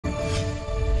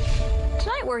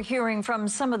Tonight, we're hearing from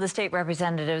some of the state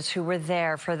representatives who were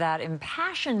there for that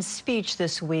impassioned speech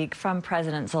this week from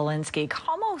President Zelensky.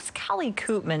 KOMO's Kelly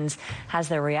Koopmans has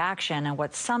their reaction and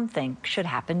what some think should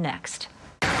happen next.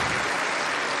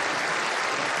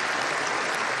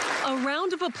 A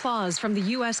round of applause from the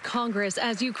U.S. Congress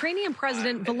as Ukrainian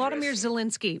President Volodymyr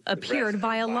Zelensky appeared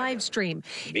via live stream.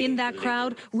 In that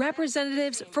crowd,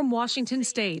 representatives from Washington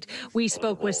state. We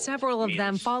spoke with several of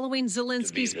them following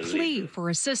Zelensky's plea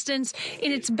for assistance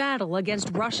in its battle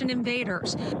against Russian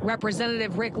invaders.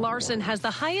 Representative Rick Larson has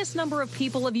the highest number of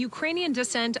people of Ukrainian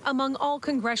descent among all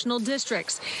congressional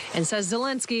districts and says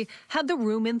Zelensky had the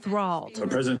room enthralled.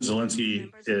 President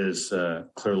Zelensky is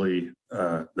clearly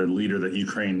the leader that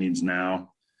Ukraine needs now.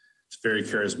 It's very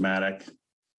charismatic.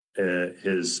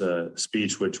 His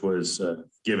speech, which was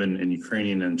given in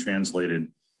Ukrainian and translated,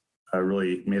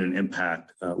 really made an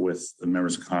impact with the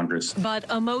members of Congress. But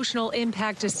emotional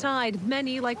impact aside,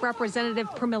 many, like Representative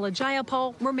Pramila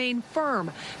Jayapal, remain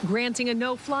firm. Granting a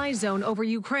no-fly zone over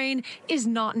Ukraine is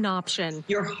not an option.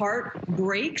 Your heart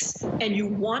breaks and you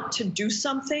want to do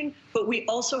something, but we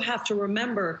also have to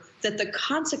remember that the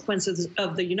consequences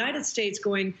of the United States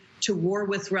going to war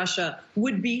with Russia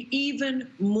would be even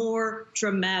more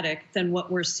dramatic than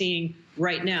what we're seeing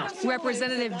right now.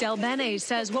 Representative Del Bene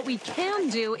says what we can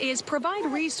do is provide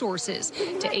resources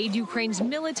to aid Ukraine's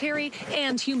military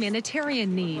and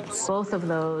humanitarian needs. Both of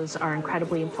those are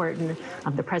incredibly important.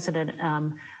 The president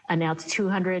announced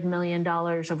 $200 million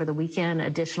over the weekend,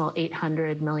 additional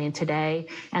 $800 million today.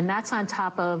 And that's on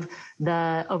top of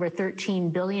the over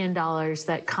 $13 billion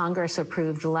that Congress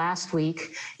approved last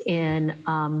week in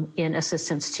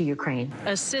assistance to Ukraine.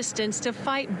 Assistance to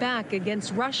fight back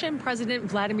against Russian President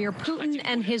Vladimir Putin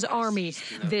and his army.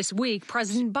 This week,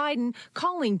 President Biden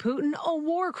calling Putin a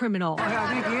war criminal.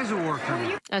 I think he is a war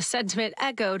criminal. A sentiment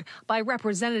echoed by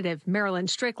Representative Marilyn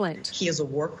Strickland. He is a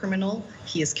war criminal.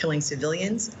 He is killing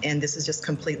civilians, and this is just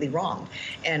completely wrong.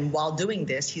 And while doing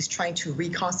this, he's trying to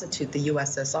reconstitute the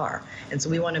USSR. And so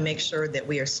we want to make sure that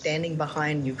we are standing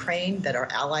behind Ukraine, that our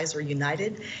allies are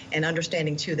united, and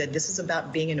understanding, too, that this is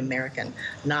about being an American,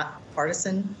 not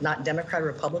partisan, not Democrat or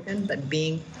Republican, but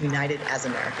being united as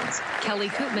Americans. Kelly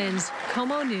Koopmans,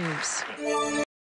 KOMO News.